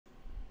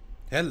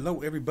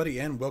Hello everybody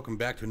and welcome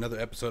back to another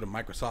episode of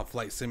Microsoft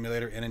Flight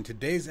Simulator, and in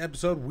today's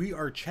episode we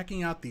are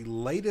checking out the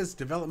latest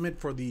development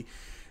for the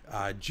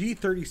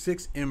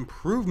G36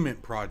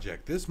 Improvement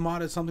Project. This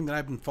mod is something that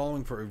I've been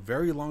following for a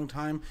very long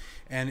time,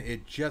 and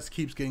it just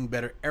keeps getting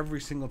better every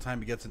single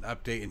time it gets an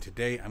update, and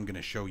today I'm going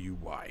to show you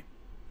why.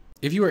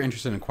 If you are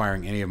interested in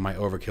acquiring any of my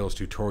Overkill's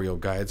tutorial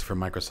guides for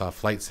Microsoft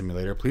Flight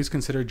Simulator, please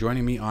consider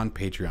joining me on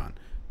Patreon.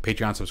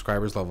 Patreon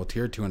subscribers level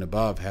tier 2 and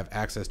above have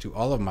access to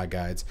all of my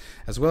guides,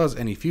 as well as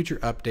any future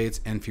updates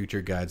and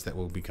future guides that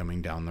will be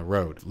coming down the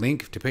road.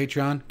 Link to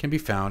Patreon can be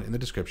found in the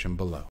description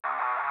below.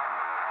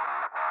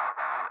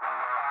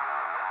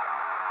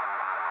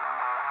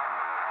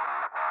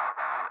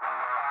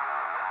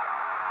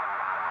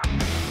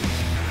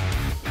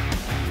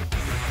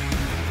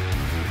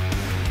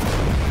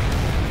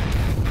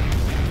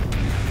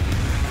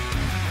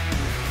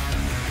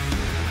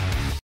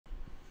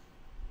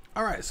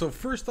 Alright, so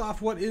first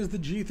off, what is the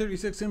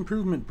G36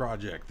 Improvement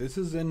Project? This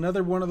is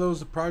another one of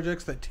those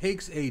projects that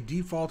takes a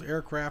default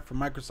aircraft from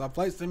Microsoft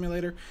Flight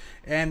Simulator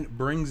and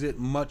brings it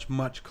much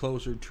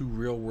closer to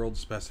real-world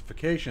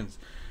specifications.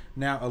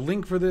 Now, a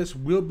link for this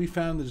will be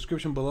found in the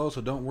description below, so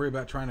don't worry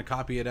about trying to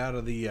copy it out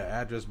of the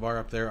address bar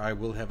up there. I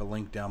will have a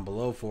link down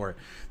below for it.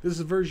 This is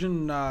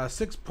version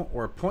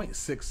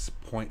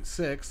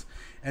 0.6.6,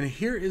 and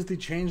here is the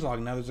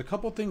changelog. Now, there's a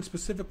couple things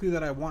specifically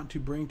that I want to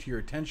bring to your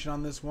attention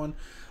on this one.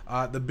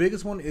 The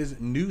biggest one is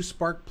new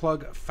spark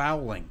plug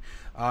fouling.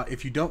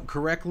 If you don't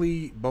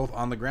correctly, both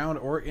on the ground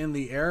or in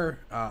the air,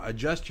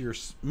 adjust your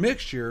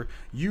mixture,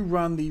 you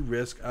run the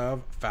risk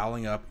of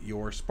fouling up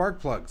your spark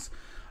plugs.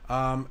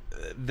 I'm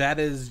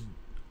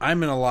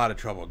in a lot of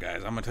trouble,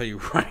 guys. I'm gonna tell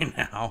you right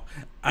now,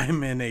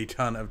 I'm in a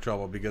ton of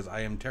trouble because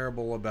I am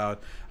terrible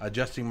about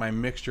adjusting my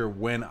mixture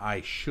when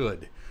I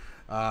should.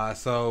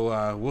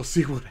 So we'll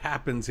see what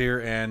happens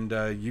here, and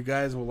you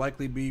guys will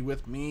likely be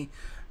with me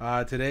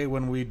today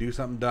when we do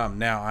something dumb.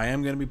 Now, I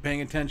am going to be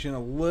paying attention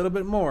a little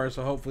bit more,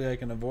 so hopefully I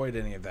can avoid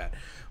any of that.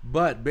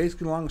 But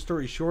basically, long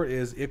story short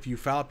is, if you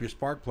foul up your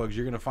spark plugs,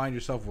 you're going to find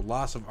yourself with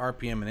loss of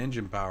RPM and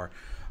engine power.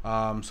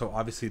 So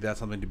obviously that's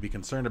something to be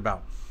concerned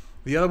about.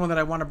 The other one that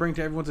I want to bring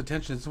to everyone's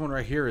attention is this one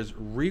right here, is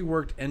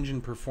reworked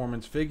engine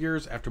performance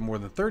figures. After more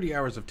than 30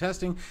 hours of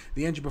testing,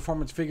 the engine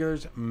performance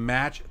figures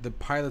match the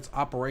pilot's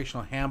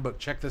operational handbook.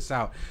 Check this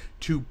out,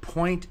 to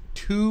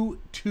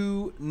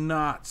 0.22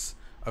 knots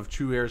of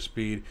true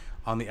airspeed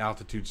on the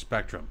altitude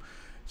spectrum.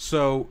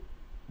 So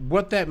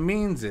what that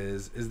means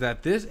is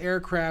that this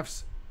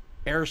aircraft's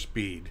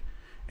airspeed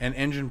and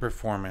engine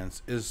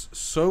performance is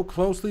so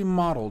closely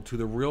modeled to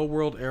the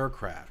real-world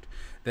aircraft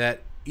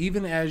that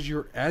even as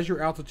your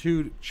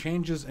altitude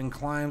changes and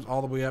climbs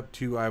all the way up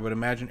to, I would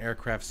imagine,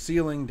 aircraft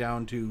ceiling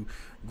down to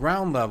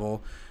ground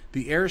level,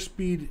 the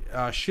airspeed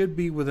should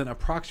be within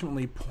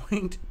approximately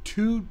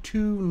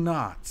 0.22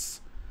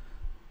 knots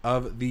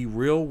of the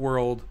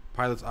real-world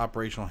pilot's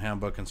operational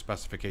handbook and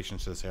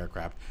specifications to this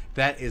aircraft.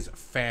 That is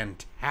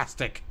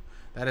fantastic.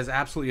 That is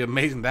absolutely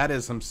amazing. That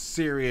is some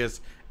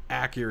serious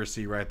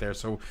accuracy right there.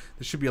 So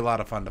this should be a lot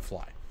of fun to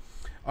fly.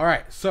 All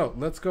right, so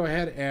let's go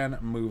ahead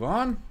and move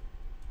on,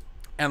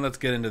 and let's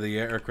get into the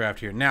aircraft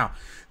here. Now,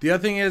 the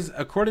other thing is,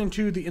 according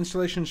to the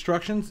installation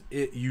instructions,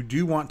 you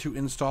do want to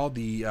install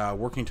the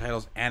working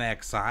titles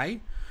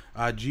NXI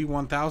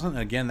G1000. And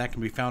again, that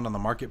can be found on the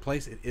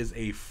marketplace. It is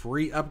a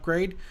free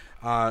upgrade,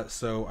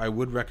 so I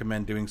would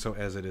recommend doing so,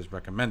 as it is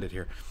recommended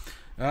here.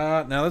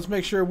 Now let's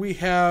make sure we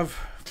have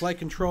flight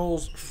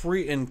controls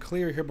free and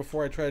clear here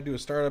before I try to do a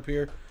startup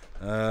here.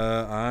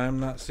 I'm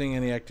not seeing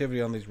any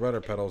activity on these rudder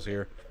pedals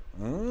here.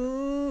 Let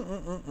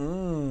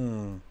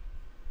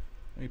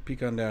me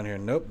peek on down here.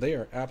 Nope, they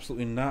are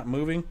absolutely not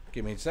moving.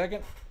 Give me a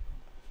second.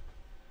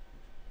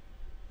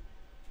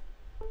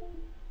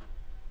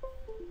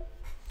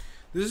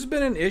 This has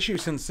been an issue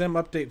since Sim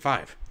Update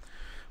 5.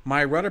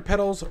 My rudder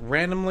pedals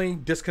randomly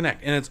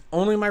disconnect, and it's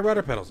only my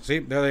rudder pedals. See,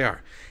 there they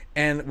are.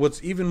 And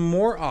what's even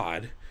more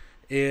odd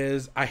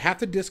is I have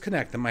to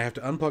disconnect them. I have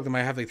to unplug them.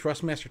 I have the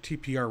Thrustmaster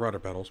TPR rudder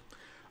pedals.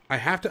 I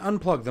have to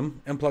unplug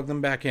them and plug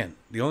them back in.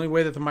 The only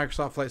way that the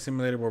Microsoft Flight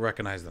Simulator will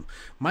recognize them.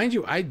 Mind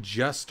you, I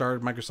just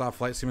started Microsoft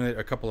Flight Simulator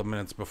a couple of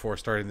minutes before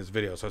starting this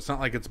video, so it's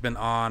not like it's been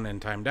on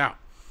and timed out.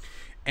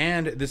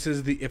 And this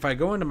is the, if I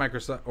go into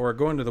Microsoft or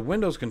go into the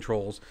Windows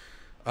controls,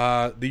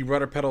 the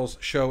rudder pedals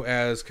show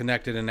as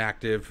connected and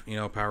active, you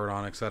know, powered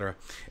on, etc.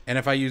 And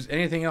if I use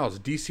anything else,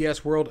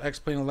 DCS World,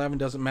 X-Plane 11,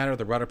 doesn't matter,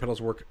 the rudder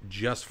pedals work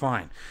just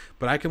fine.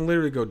 But I can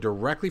literally go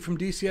directly from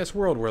DCS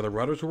World, where the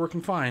rudders are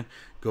working fine,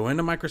 go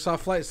into Microsoft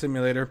Flight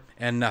Simulator,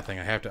 and nothing.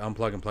 I have to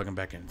unplug and plug them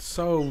back in. It's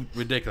so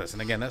ridiculous.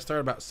 And again, that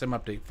started about Sim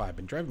Update 5,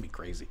 been driving me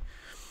crazy.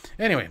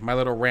 Anyway, my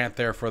little rant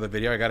there for the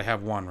video. I gotta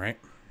have one, right?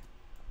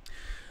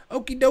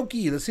 Okie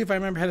dokie, let's see if I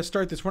remember how to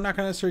start this. We're not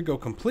going to necessarily go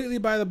completely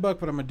by the book,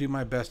 but I'm going to do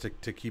my best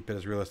to keep it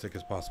as realistic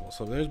as possible.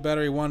 So there's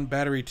battery 1,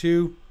 battery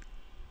 2.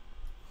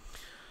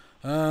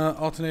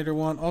 Alternator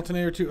 1,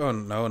 alternator 2. Oh,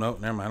 no,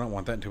 never mind. I don't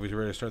want that until we're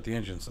ready to start the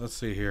engines. Let's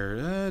see here.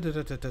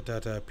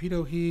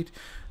 Pitot heat.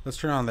 Let's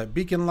turn on that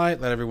beacon light.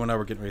 Let everyone know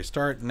we're getting ready to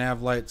start.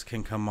 Nav lights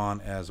can come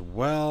on as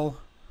well.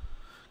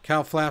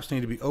 Cowl flaps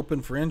need to be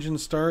open for engine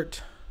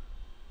start.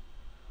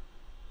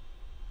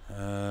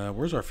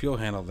 Where's our fuel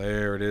handle?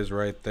 There it is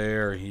right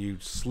there. You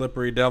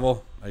slippery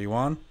devil. Are you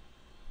on?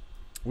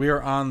 We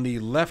are on the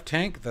left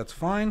tank. That's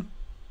fine.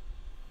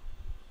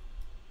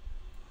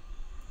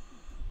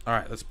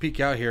 Alright, let's peek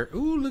out here.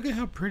 Ooh, look at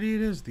how pretty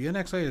it is. The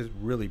NXI is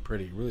really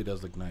pretty. It really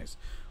does look nice.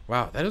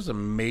 Wow, that is a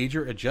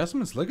major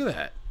adjustments. Look at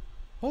that.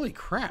 Holy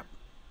crap.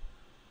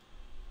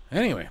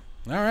 Anyway,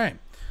 alright.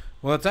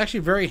 Well, it's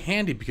actually very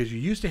handy because you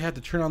used to have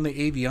to turn on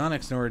the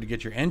avionics in order to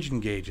get your engine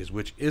gauges,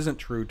 which isn't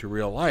true to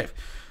real life.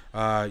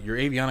 Your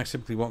avionics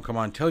typically won't come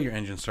on until your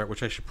engine start,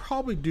 which I should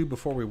probably do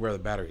before we wear the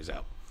batteries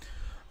out.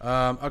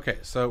 Okay,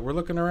 so we're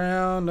looking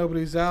around.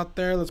 Nobody's out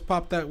there. Let's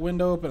pop that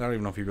window open. I don't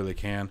even know if you really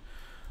can.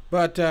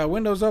 But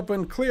windows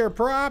open, clear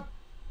prop.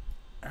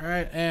 All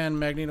right, and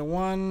magneto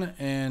 1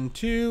 and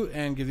 2,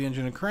 and give the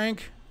engine a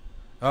crank.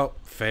 Oh,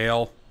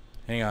 fail.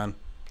 Hang on.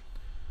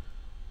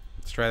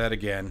 Let's try that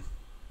again.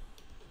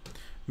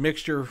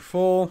 Mixture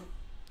full.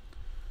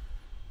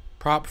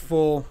 Prop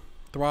full.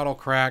 Throttle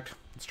cracked.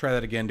 Let's try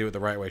that again. Do it the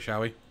right way,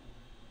 shall we?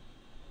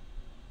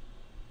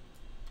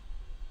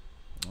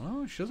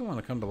 Oh, she doesn't want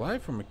to come to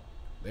life from me.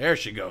 There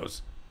she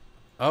goes.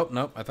 Oh,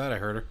 nope. I thought I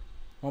heard her.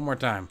 One more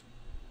time.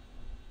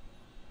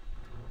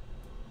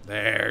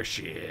 There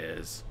she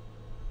is.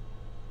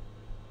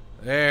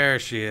 There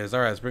she is.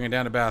 All right, let's bring it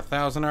down to about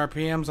 1,000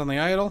 RPMs on the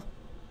idle.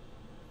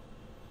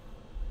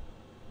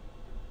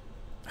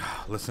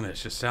 Listen, it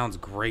just sounds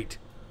great.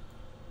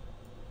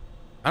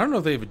 I don't know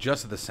if they've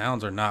adjusted the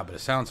sounds or not, but it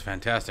sounds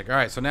fantastic. All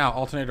right, so now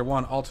alternator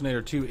 1,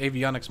 alternator 2,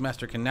 avionics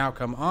master can now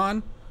come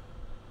on.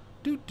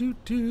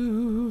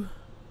 Do.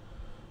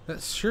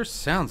 That sure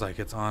sounds like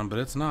it's on, but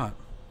it's not.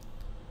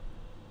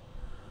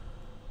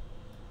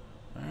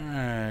 All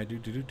right,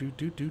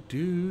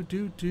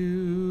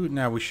 do.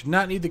 Now we should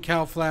not need the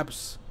cowl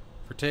flaps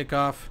for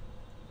takeoff.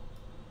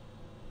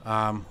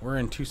 We're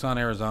in Tucson,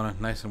 Arizona.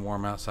 Nice and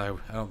warm outside.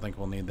 I don't think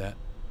we'll need that.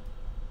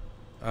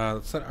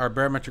 Let's set our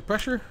barometric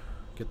pressure.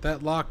 Get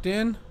that locked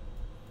in.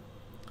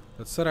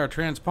 Let's set our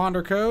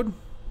transponder code.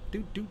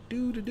 Do.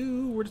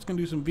 We're just gonna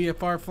do some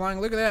VFR flying.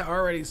 Look at that,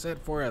 already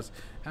set for us.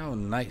 How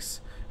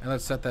nice. And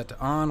let's set that to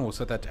on. We'll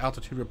set that to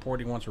altitude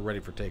reporting once we're ready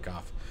for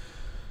takeoff.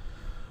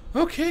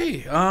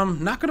 Okay,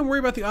 not gonna worry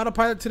about the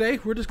autopilot today.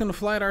 We're just gonna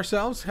fly it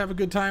ourselves, have a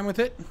good time with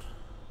it,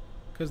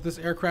 because this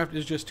aircraft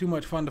is just too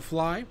much fun to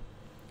fly.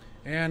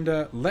 And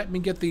let me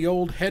get the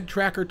old head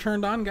tracker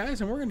turned on,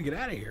 guys, and we're gonna get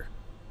out of here.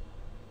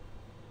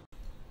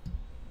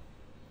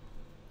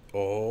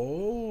 Oh,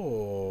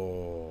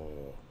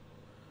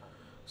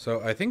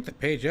 so I think the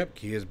page up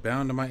key is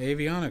bound to my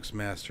avionics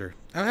master.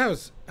 I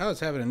was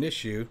having an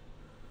issue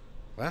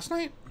last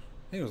night. I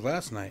think it was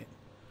last night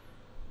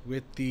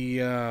with the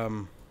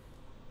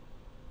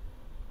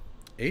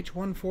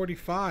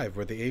H145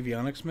 where the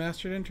avionics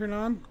master didn't turn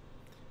on,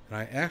 and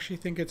I actually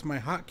think it's my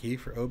hotkey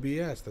for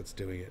OBS that's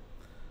doing it.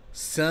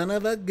 Son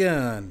of a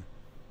gun!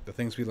 The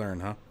things we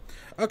learn, huh?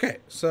 Okay,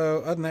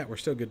 so other than that, we're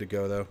still good to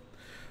go though.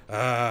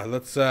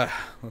 Let's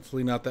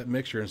lean out that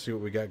mixture and see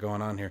what we got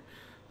going on here.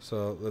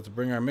 So let's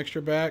bring our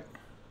mixture back,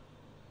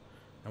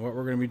 and what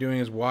we're going to be doing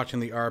is watching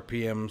the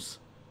RPMs.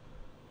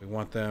 We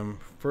want them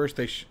first.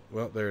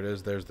 Well, there it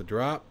is. There's the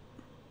drop.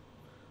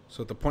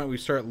 So at the point we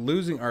start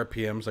losing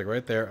RPMs, like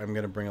right there, I'm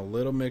going to bring a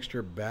little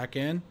mixture back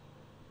in.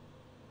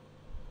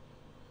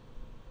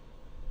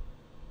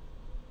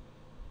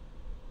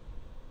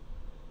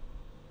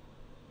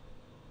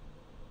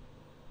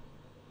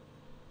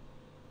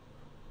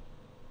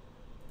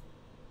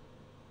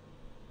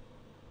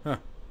 Huh.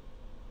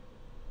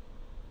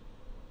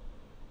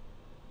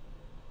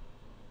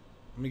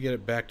 Let me get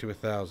it back to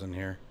 1,000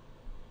 here.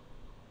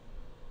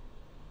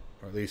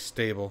 Or at least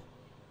stable.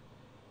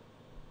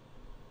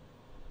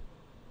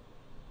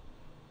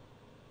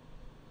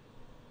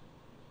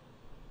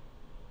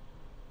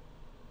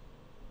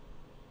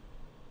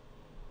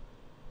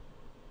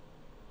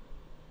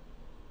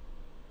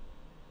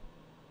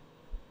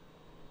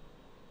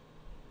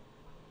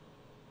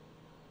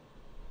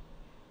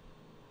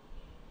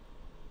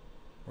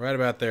 Right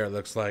about there, it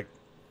looks like.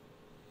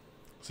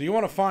 So you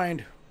want to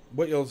find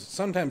what you'll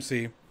sometimes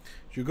see is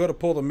you go to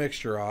pull the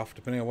mixture off,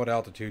 depending on what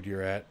altitude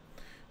you're at.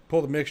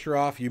 Pull the mixture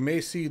off, you may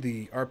see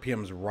the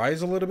RPMs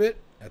rise a little bit.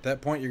 At that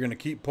point, you're going to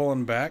keep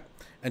pulling back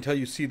until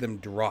you see them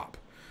drop.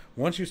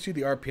 Once you see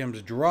the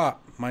RPMs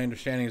drop, my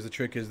understanding is the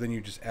trick is then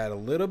you just add a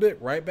little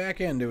bit right back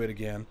into it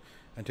again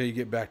until you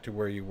get back to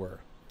where you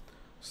were.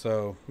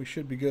 So we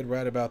should be good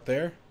right about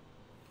there.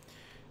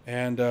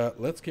 And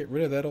let's get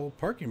rid of that old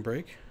parking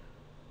brake.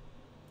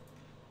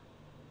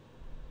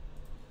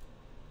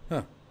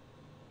 Huh.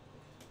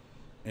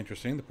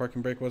 Interesting, the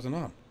parking brake wasn't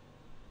on.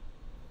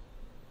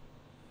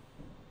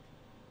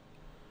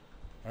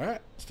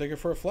 Alright, let's take it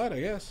for a flight,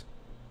 I guess.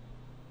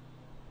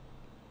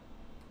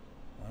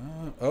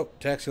 Oh,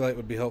 taxi light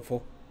would be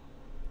helpful.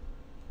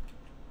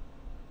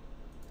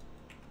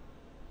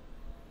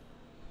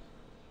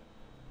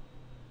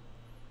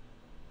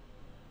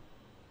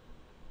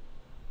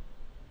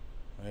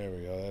 There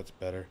we go, that's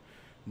better.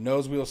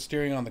 Nose wheel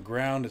steering on the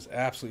ground is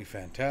absolutely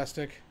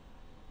fantastic.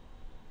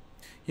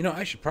 You know,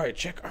 I should probably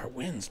check our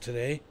winds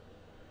today.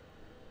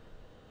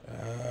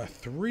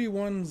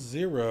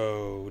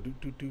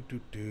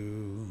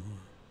 310.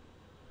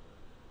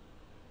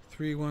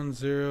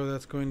 310,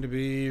 that's going to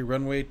be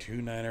runway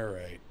 29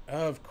 right.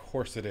 Of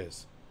course it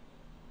is.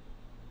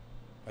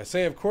 I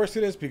say of course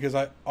it is because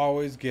I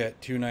always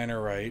get 29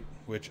 right,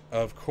 which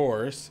of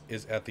course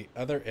is at the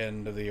other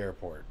end of the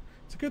airport.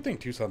 It's a good thing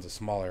Tucson's a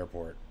small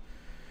airport.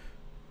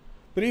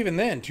 But even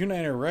then,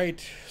 29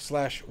 right /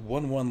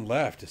 11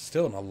 left is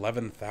still an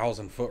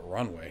 11,000 foot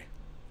runway.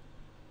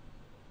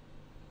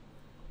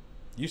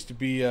 Used to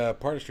be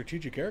part of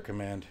Strategic Air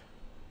Command.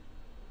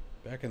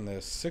 Back in the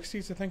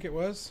 60s, I think it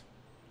was.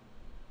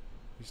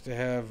 Used to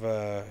have,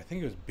 I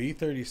think it was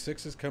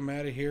B-36s come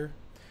out of here.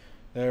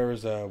 There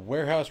was a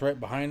warehouse right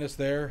behind us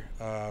there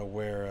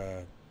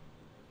where,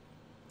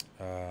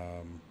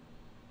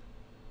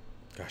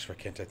 gosh, why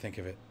can't I think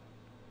of it?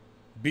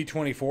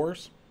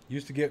 B-24s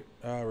used to get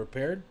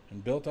repaired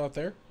and built out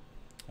there.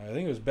 I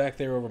think it was back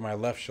there over my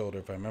left shoulder,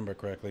 if I remember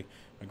correctly.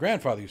 My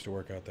grandfather used to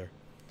work out there.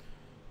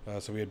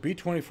 So we had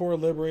B-24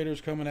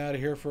 Liberators coming out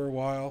of here for a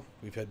while.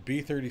 We've had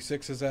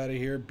B-36s out of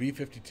here,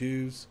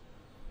 B-52s.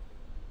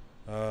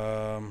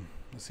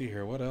 Let's see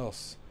here, what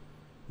else?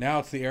 Now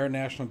it's the Air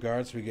National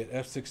Guard, so we get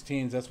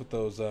F-16s. That's what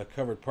those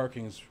covered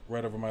parkings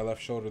right over my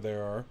left shoulder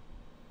there are.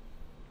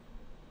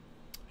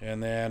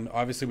 And then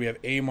obviously we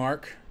have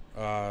AMARC,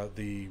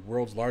 the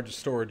world's largest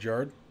storage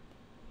yard.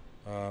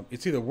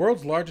 It's either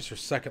world's largest or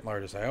second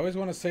largest. I always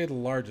want to say the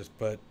largest,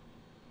 but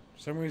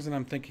for some reason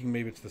I'm thinking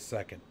maybe it's the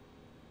second.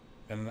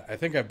 And I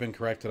think I've been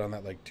corrected on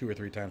that like 2 or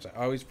 3 times.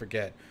 I always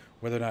forget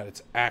whether or not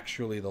it's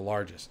actually the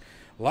largest.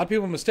 A lot of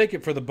people mistake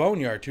it for the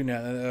boneyard too.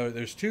 Now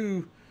there's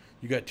two.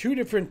 You got 2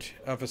 different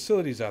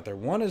facilities out there.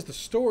 One is the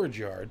storage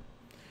yard,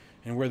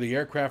 and where the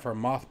aircraft are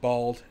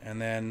mothballed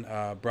and then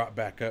brought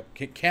back up,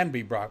 can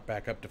be brought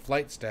back up to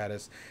flight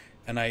status.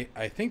 And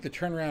I think the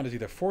turnaround is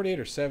either 48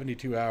 or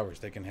 72 hours.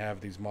 They can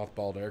have these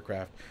mothballed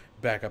aircraft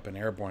back up and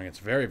airborne. It's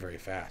very, very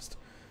fast.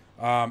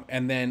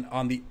 And then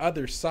on the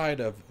other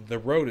side of the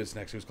road is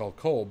next. It's called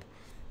Kolb.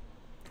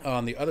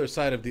 On the other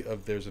side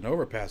of there's an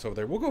overpass over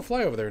there. We'll go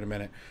fly over there in a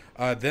minute.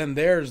 Then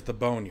there's the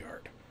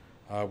boneyard,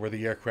 where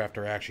the aircraft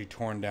are actually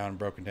torn down,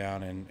 broken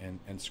down,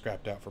 and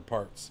scrapped out for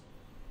parts.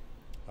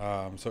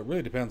 So it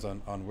really depends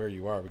on where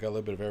you are. We got a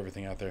little bit of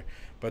everything out there.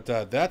 But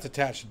that's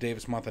attached to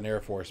Davis-Monthan Air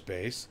Force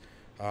Base,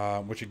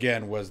 which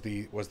again was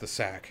the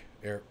SAC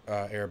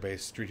Air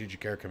Base,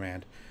 Strategic Air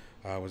Command.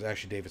 Was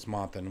actually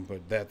Davis-Monthan,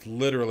 but that's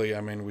literally,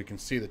 I mean, we can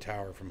see the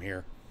tower from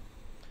here.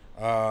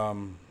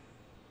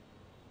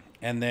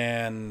 And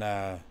then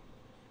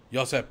you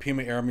also have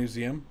Pima Air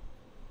Museum.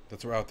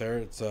 That's out there.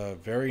 It's a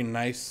very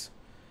nice.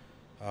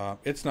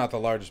 It's not the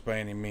largest by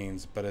any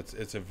means, but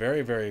it's a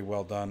very, very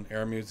well done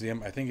air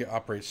museum. I think it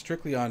operates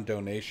strictly on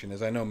donation,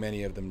 as I know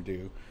many of them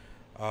do.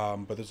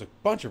 But there's a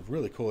bunch of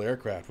really cool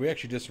aircraft. We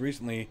actually just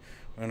recently,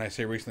 when I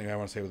say recently, I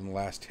want to say within the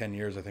last 10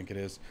 years, I think it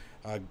is,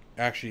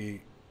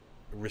 actually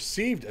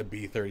received a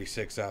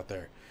B-36 out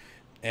there.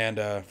 And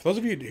for those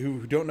of you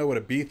who don't know what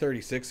a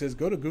B-36 is,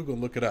 go to Google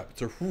and look it up.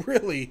 It's a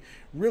really,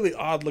 really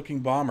odd looking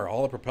bomber.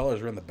 All the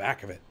propellers are in the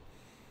back of it.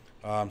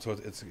 So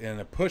it's in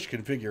a push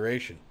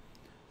configuration.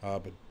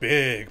 But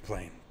big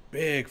plane.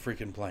 Big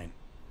freaking plane.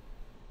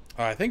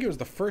 I think it was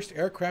the first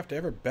aircraft to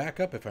ever back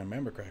up, if I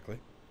remember correctly.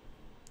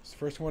 It's the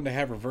first one to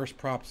have reverse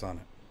props on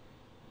it.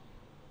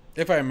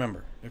 If I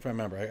remember.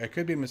 I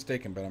could be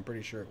mistaken, but I'm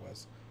pretty sure it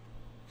was.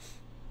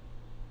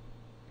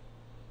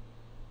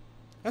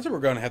 That's what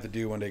we're going to have to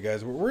do one day,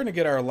 guys. We're going to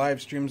get our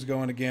live streams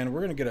going again. We're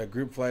going to get our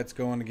group flights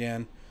going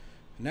again.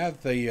 Now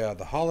that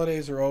the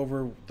holidays are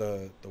over,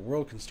 the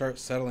world can start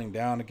settling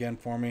down again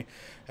for me.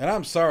 And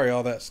I'm sorry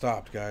all that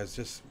stopped, guys.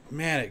 Just,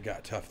 man, it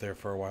got tough there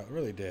for a while. It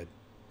really did.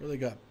 Really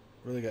got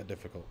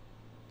difficult.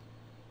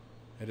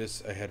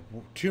 I had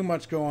too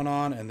much going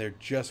on, and there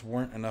just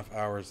weren't enough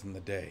hours in the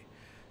day.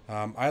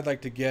 I'd like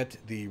to get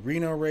the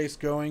Reno race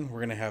going. We're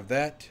going to have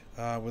that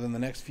within the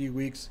next few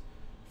weeks.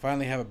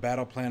 Finally have a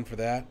battle plan for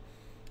that.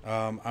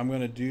 I'm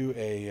going to do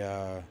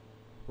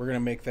we're going to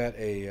make that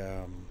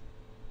a,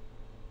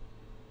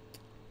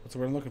 what's the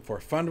word I'm looking for?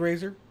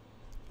 Fundraiser.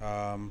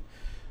 I'm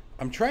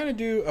trying to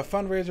do a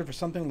fundraiser for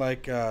something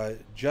like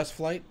Just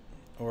Flight,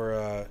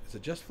 or is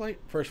it Just Flight?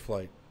 First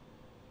Flight.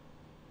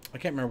 I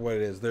can't remember what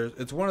it is.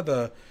 It's one of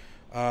the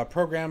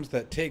programs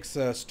that takes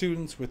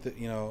students with,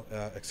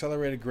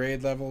 accelerated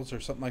grade levels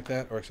or something like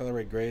that, or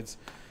accelerated grades.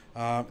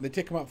 They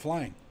take them out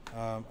flying.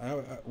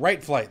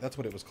 Right Flight, that's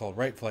what it was called.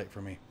 Right Flight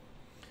for me.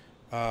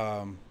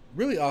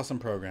 Really awesome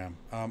program.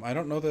 I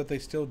don't know that they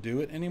still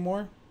do it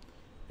anymore,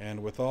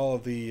 and with all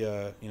of the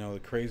the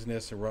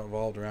craziness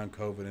revolved around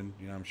COVID, and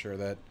I'm sure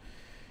that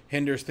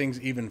hinders things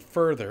even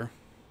further.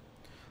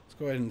 Let's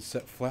go ahead and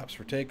set flaps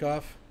for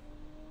takeoff.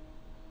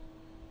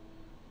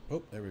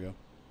 Oh, there we go.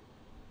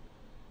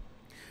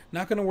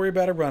 Not going to worry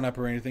about a run up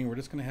or anything. We're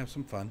just going to have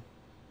some fun.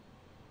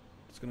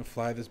 Just going to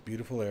fly this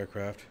beautiful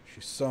aircraft.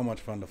 She's so much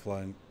fun to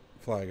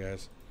fly,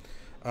 guys.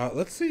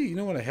 Let's see. You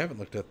know what I haven't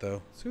looked at,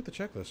 though? Let's see what the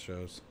checklist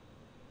shows.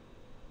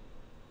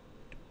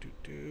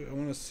 I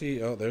want to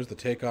see. Oh, there's the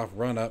takeoff,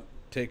 run up,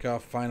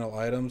 takeoff, final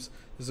items.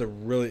 This is a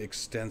really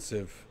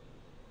extensive.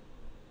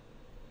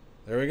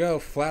 There we go.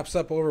 Flaps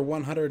up over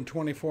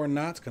 124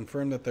 knots.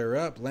 Confirm that they're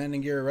up.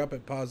 Landing gear up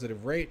at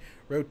positive rate.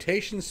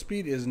 Rotation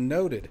speed is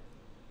noted.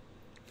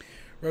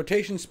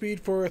 Rotation speed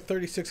for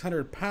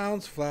 3,600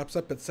 pounds. Flaps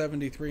up at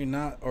 73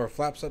 knots, or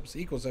flaps up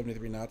equals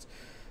 73 knots.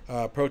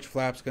 Approach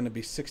flaps going to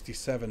be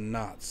 67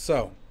 knots.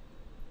 So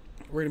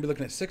we're going to be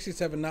looking at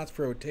 67 knots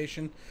for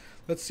rotation.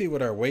 Let's see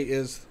what our weight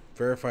is.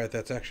 Verify if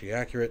that's actually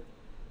accurate.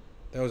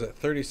 That was at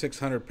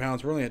 3,600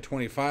 pounds. We're only at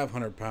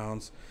 2,500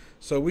 pounds.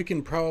 So we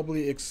can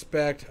probably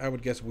expect, I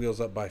would guess, wheels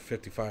up by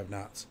 55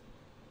 knots.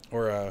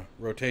 Or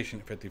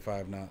rotation at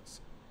 55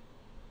 knots.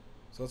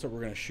 So that's what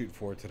we're going to shoot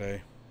for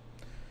today.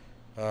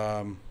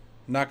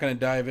 Not going to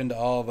dive into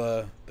all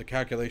the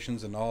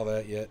calculations and all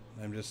that yet.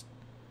 I'm just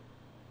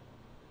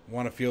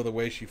want to feel the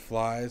way she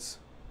flies.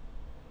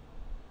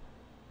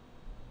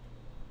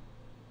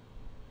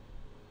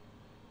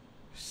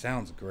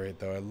 Sounds great,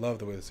 though. I love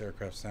the way this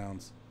aircraft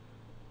sounds.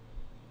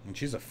 And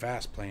she's a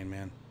fast plane,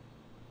 man.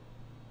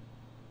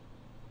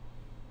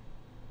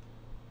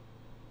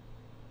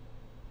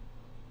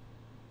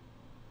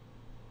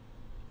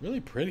 Really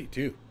pretty,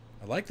 too.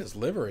 I like this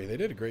livery. They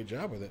did a great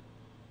job with it.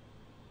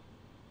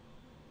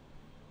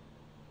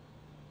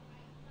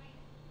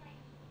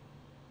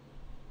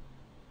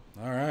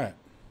 All right.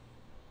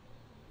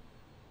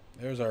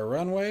 There's our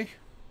runway.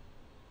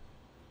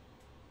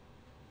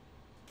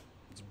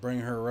 Let's bring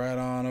her right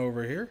on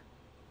over here.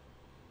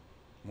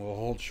 We'll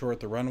hold short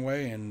the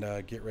runway and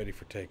get ready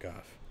for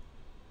takeoff.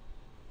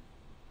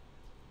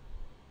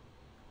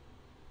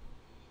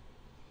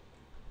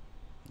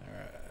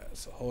 Alright,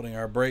 so holding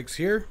our brakes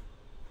here.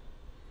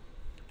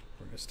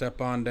 We're going to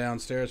step on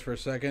downstairs for a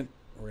second.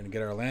 We're going to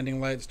get our landing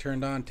lights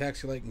turned on.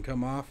 Taxi light can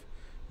come off.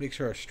 Make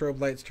sure our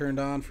strobe lights turned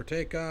on for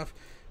takeoff.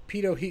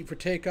 Pitot heat for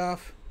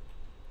takeoff.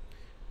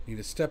 Need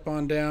to step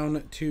on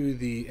down to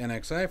the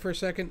NXI for a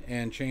second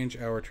and change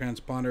our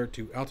transponder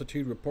to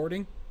altitude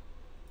reporting.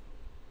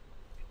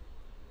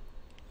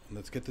 And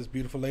let's get this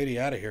beautiful lady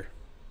out of here.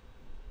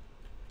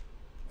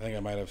 I think I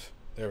might have,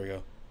 there we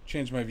go.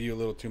 Changed my view a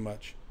little too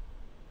much.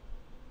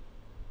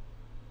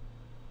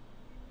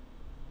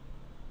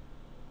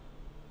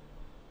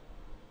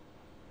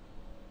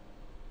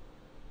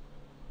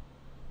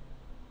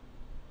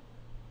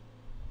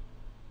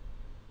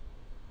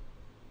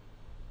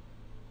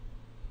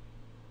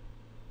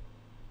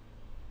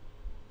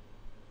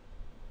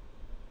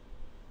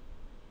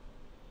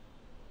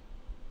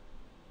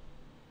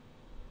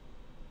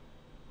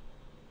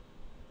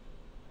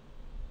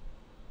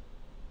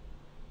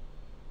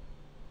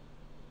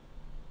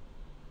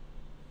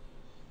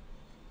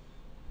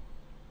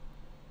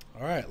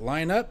 Alright,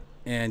 line up,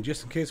 and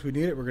just in case we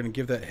need it, we're going to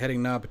give that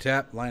heading knob a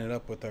tap, line it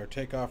up with our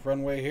takeoff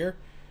runway here,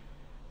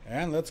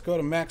 and let's go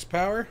to max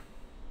power.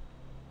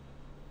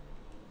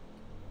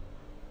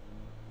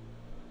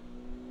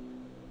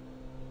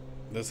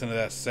 Listen to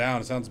that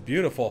sound, it sounds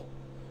beautiful.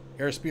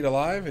 Airspeed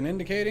alive and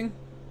indicating.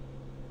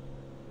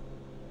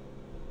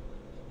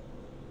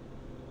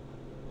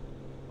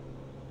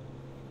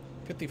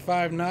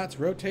 .55 knots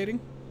rotating.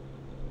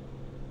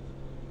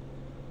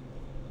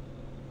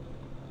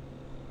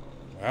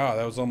 Wow,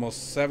 that was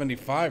almost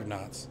 75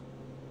 knots.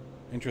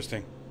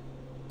 Interesting.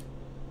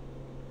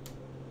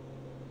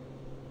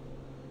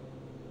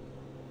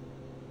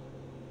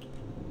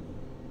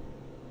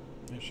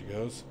 There she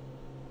goes.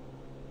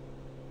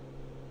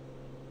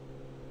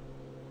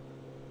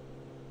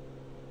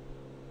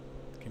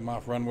 Came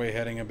off runway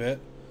heading a bit.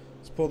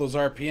 Let's pull those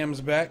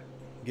RPMs back.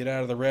 Get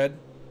out of the red.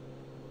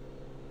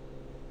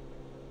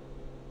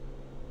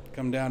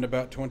 Come down to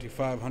about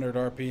 2,500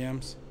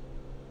 RPMs.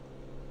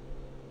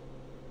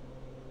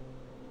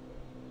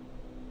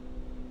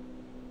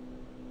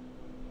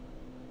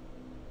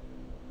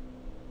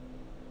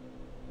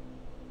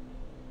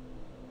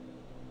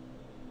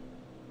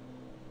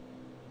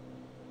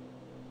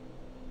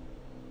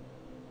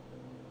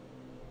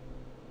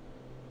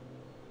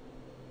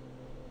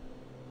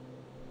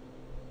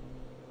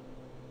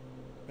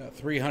 About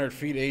 300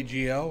 feet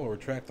AGL, we'll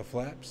retract the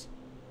flaps.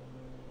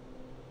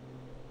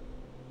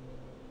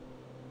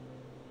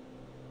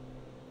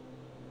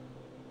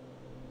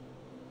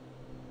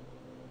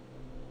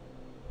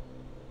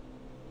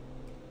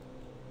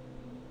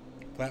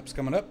 Flaps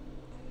coming up.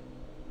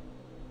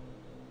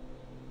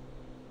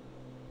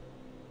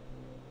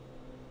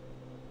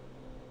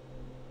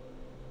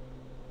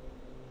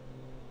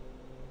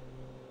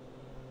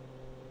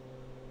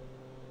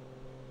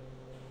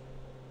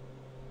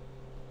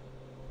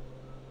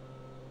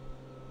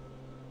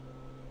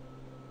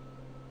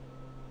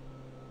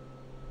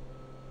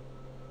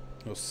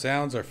 Those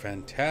sounds are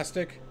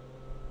fantastic.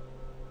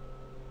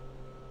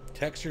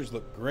 Textures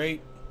look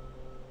great.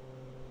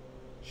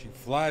 She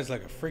flies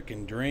like a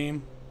freaking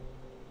dream.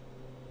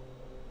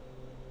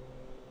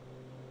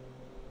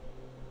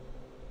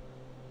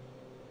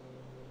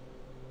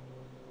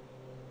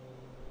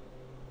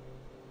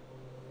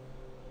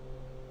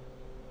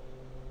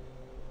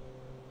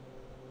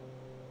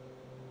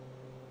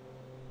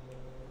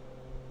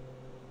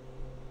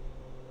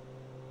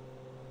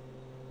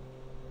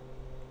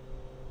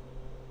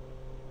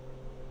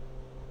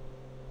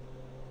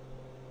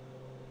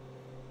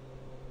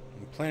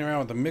 playing around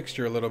with the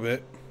mixture a little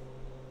bit.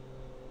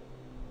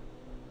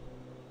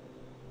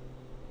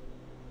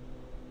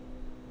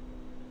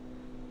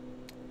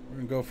 We're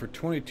going to go for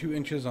 22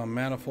 inches on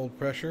manifold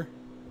pressure.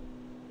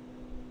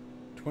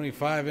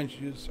 25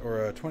 inches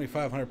or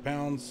 2,500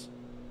 pounds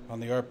on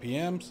the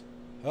RPMs.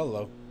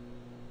 Hello.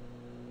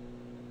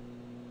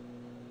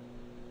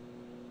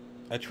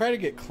 I try to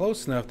get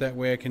close enough that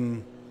way I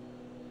can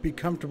be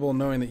comfortable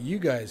knowing that you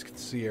guys can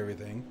see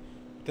everything.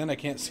 But then I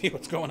can't see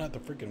what's going out the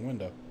freaking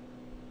window,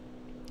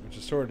 which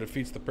is sort of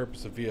defeats the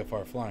purpose of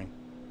VFR flying.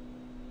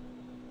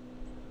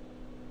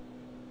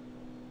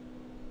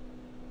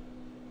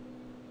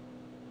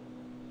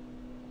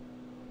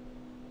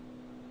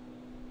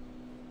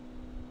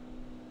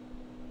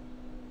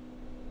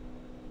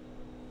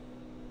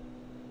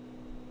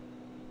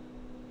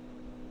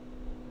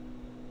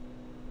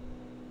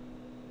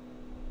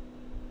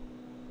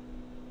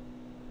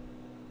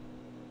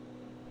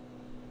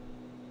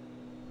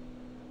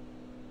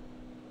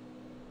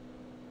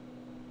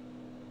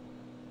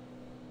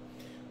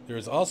 There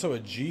is also a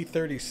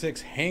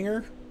G-36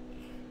 hangar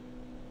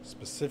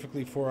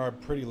specifically for our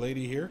pretty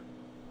lady here.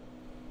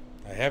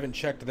 I haven't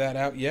checked that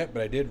out yet,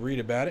 but I did read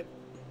about it.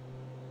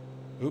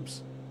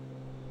 Oops.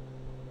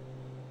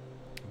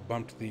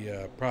 Bumped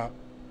the prop.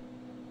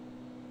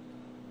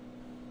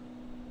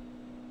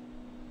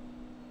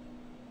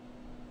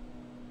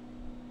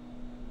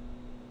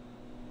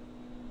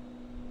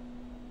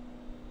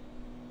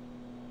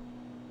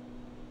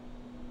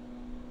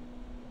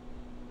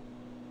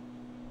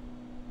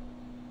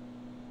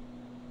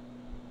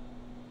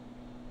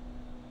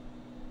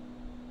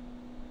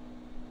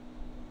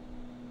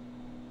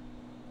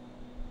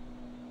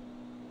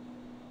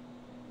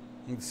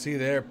 You can see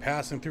there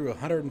passing through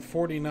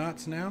 140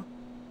 knots now.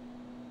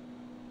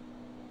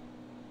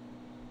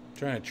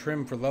 Trying to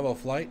trim for level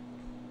flight.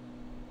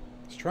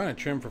 It's trying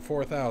to trim for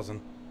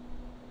 4,000.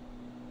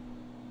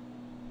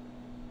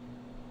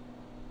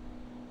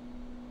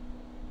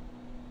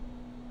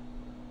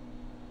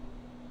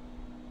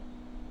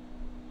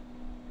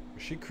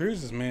 She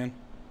cruises, man.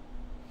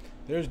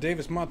 There's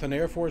Davis-Monthan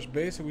Air Force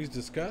Base that we've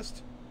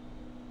discussed.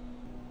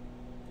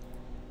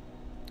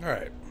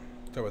 Alright,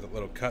 start with a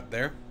little cut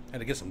there. Had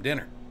to get some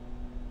dinner.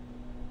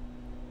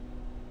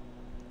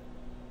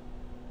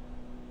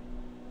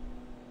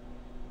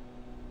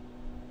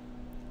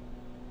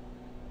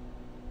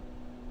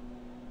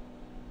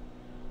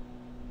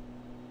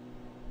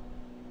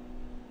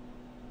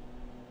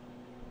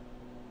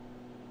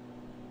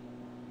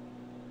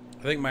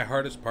 I think my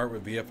hardest part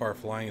with VFR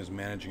flying is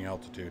managing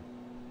altitude.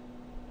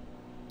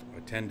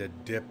 I tend to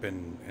dip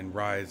and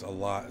rise a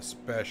lot,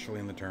 especially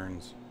in the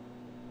turns.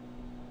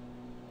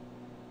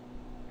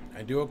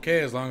 I do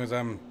okay as long as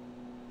I'm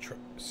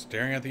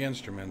staring at the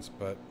instruments,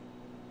 but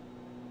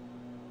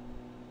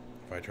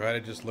if I try to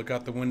just look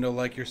out the window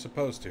like you're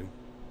supposed to,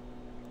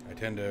 I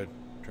tend to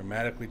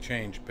dramatically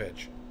change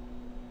pitch.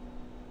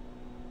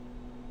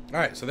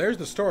 Alright, so there's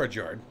the storage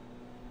yard.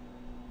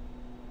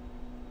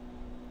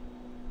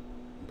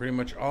 Pretty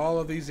much all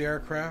of these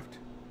aircraft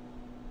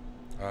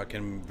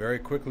can very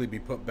quickly be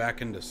put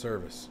back into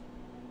service.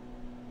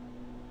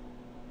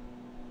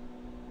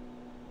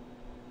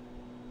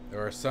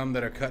 There are some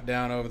that are cut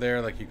down over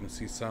there, like you can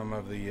see some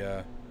of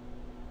the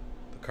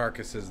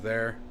carcasses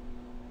there.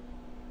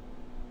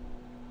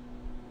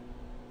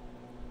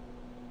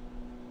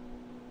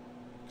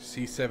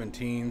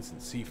 C-17s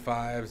and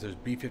C-5s. There's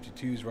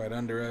B-52s right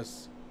under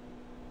us.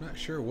 Not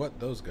sure what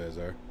those guys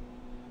are.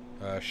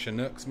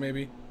 Chinooks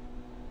maybe?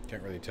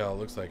 Can't really tell.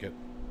 Looks like it.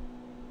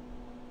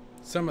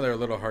 Some of them are a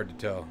little hard to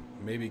tell.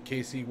 Maybe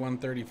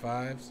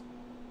KC-135s.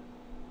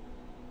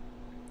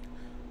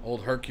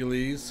 Old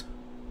Hercules.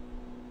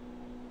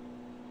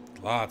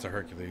 Lots of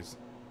Hercules.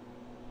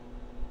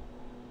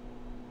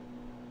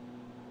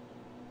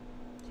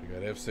 So we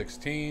got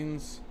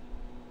F-16s.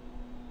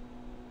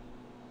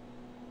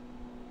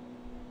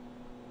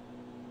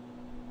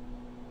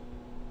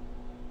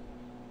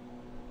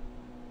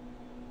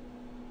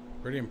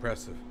 Pretty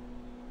impressive.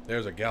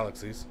 There's a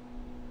Galaxies.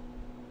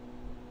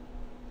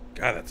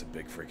 God, that's a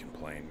big freaking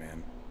plane,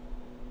 man.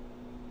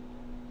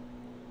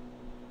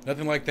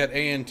 Nothing like that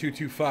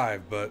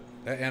AN-225, but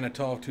that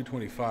Anatol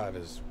 225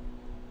 is...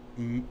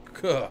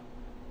 That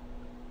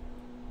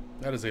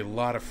is a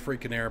lot of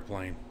freaking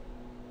airplane.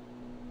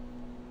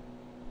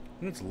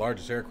 And it's the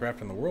largest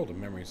aircraft in the world, if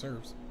memory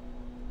serves.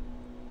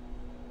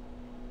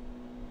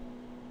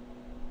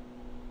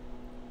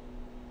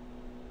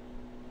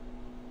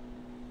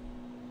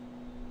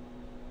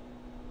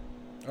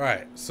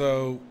 Alright,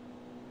 so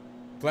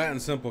flat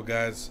and simple,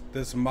 guys.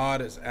 This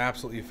mod is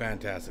absolutely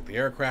fantastic. The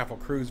aircraft will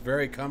cruise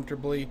very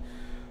comfortably.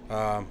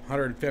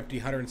 150,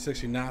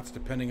 160 knots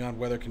depending on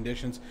weather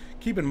conditions.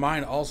 Keep in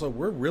mind also,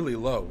 we're really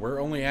low.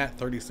 We're only at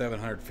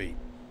 3,700 feet.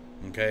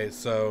 Okay,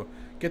 so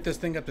get this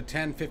thing up to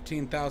 10,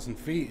 15,000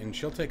 feet and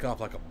she'll take off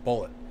like a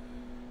bullet.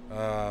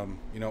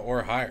 You know,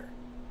 or higher.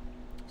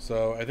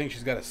 So I think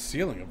she's got a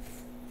ceiling of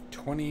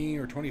 20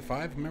 or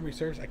 25 if memory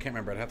serves. I can't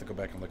remember. I'd have to go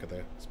back and look at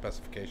the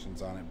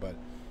specifications on it, but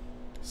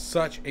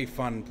Such a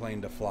fun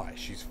plane to fly.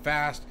 She's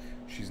fast,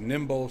 she's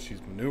nimble, she's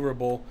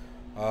maneuverable,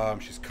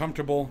 she's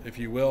comfortable, if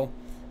you will.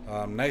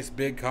 Nice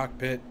big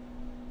cockpit.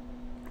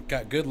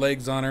 Got good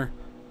legs on her.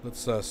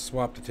 Let's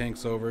swap the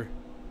tanks over.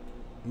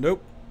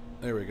 Nope.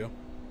 There we go.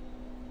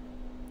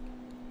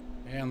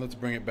 And let's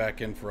bring it back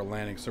in for a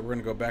landing. So we're going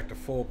to go back to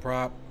full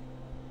prop.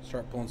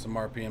 Start pulling some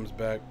RPMs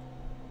back.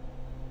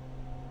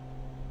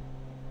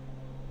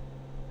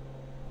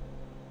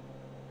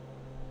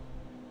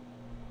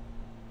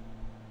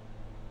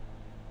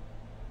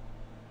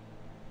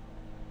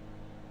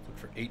 Look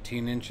for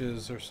 18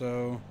 inches or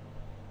so.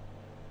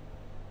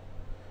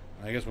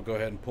 I guess we'll go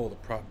ahead and pull the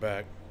prop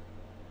back.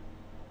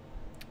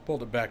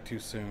 Pulled it back too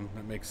soon.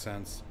 That makes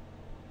sense.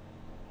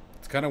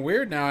 It's kind of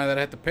weird now that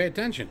I have to pay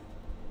attention.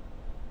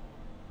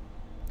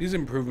 These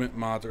improvement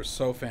mods are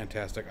so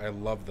fantastic. I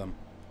love them.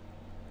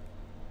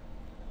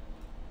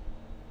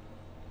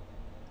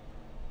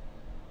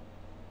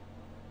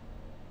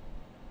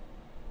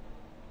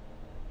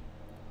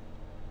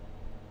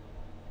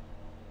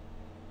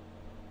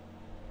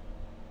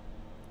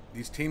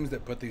 These teams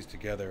that put these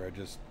together are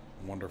just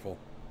wonderful.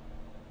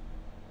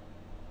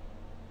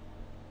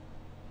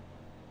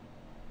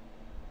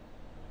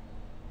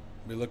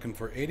 Be looking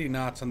for 80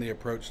 knots on the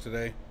approach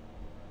today.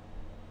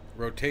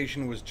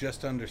 Rotation was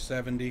just under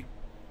 70.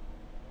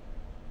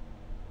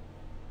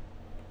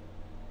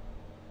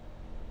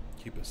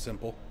 Keep it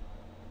simple.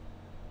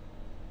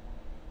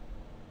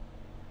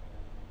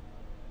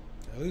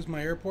 Did I lose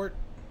my airport?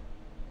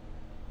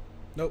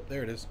 Nope,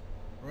 there it is.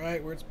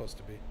 Right where it's supposed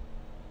to be.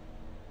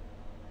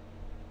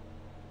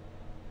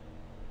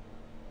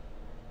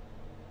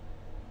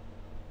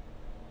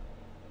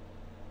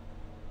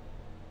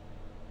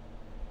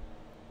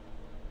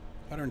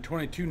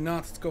 $122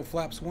 knots. Let's go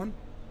flaps 1.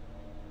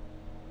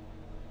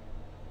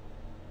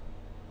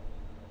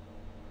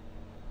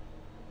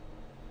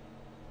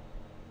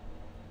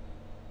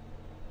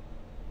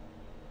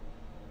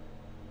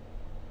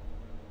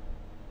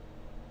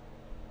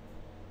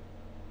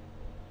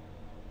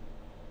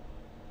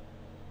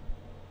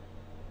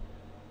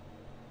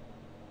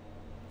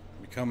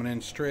 Be coming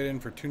in straight in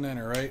for 29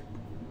 right.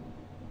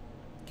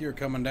 Gear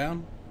coming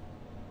down.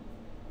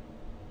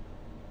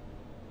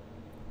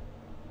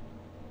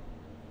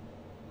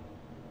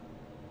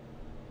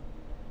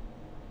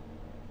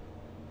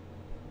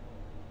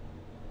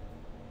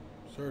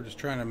 So we're just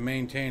trying to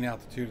maintain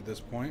altitude at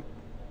this point.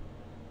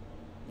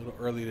 A little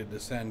early to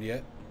descend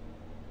yet.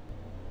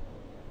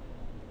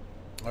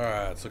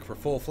 Alright, let's look for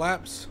full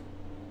flaps.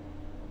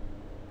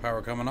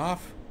 Power coming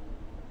off.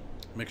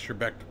 Mixture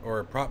back to,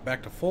 or prop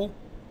back to full.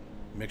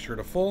 Mixture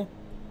to full.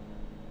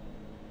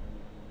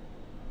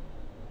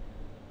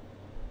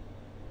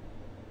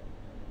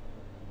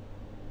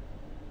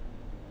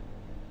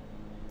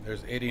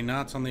 There's 80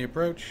 knots on the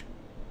approach.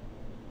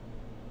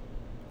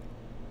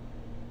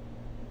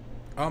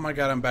 Oh my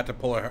god, I'm about to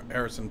pull a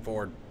Harrison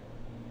Ford.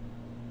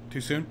 Too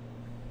soon?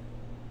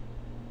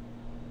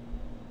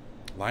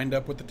 Lined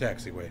up with the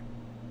taxiway.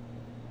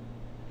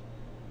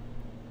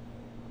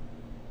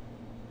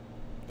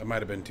 That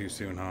might have been too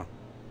soon, huh?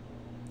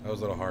 That was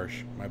a little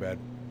harsh. My bad.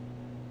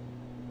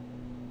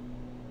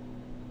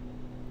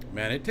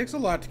 Man, it takes a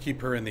lot to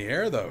keep her in the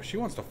air, though. She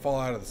wants to fall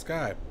out of the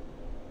sky.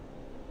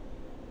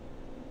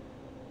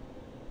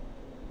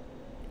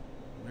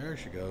 There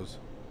she goes.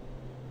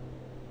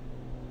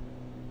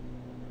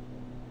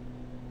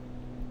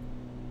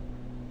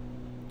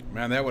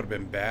 Man, that would have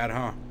been bad,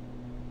 huh?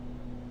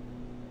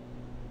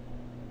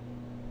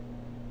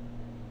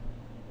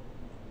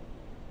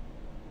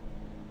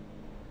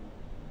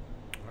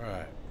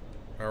 Alright.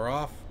 Power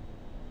off.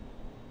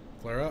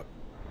 Flare up.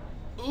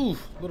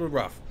 Oof, little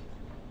rough.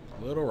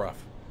 Little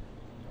rough.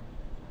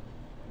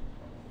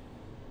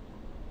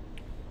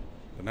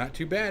 But not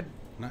too bad.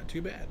 Not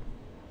too bad.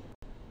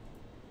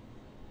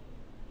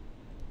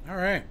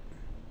 Alright.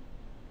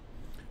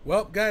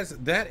 Well, guys,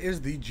 that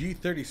is the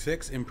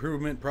G-36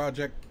 Improvement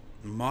Project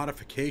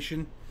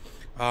modification.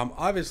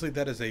 Obviously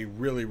that is a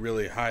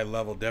really high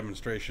level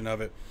demonstration of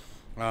it,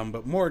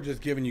 but more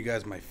just giving you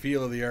guys my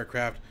feel of the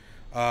aircraft.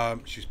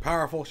 She's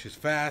powerful, she's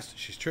fast,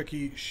 she's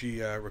tricky,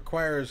 she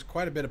requires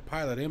quite a bit of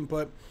pilot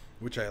input,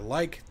 which I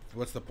like.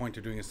 What's the point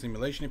of doing a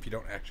simulation if you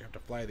don't actually have to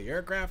fly the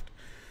aircraft?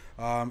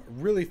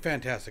 Really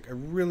fantastic. I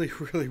really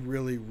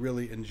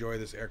enjoy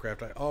this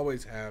aircraft. I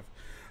always have.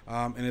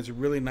 And it's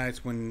really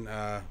nice when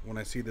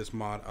I see this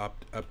mod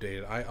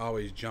updated. I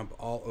always jump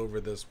all over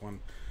this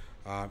one.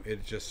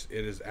 It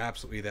is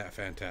absolutely that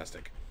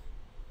fantastic.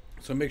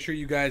 So make sure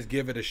you guys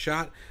give it a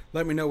shot.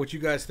 Let me know what you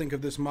guys think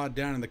of this mod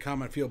down in the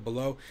comment field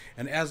below.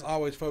 And as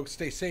always, folks,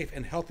 stay safe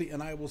and healthy,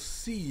 and I will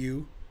see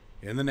you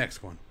in the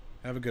next one.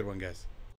 Have a good one, guys.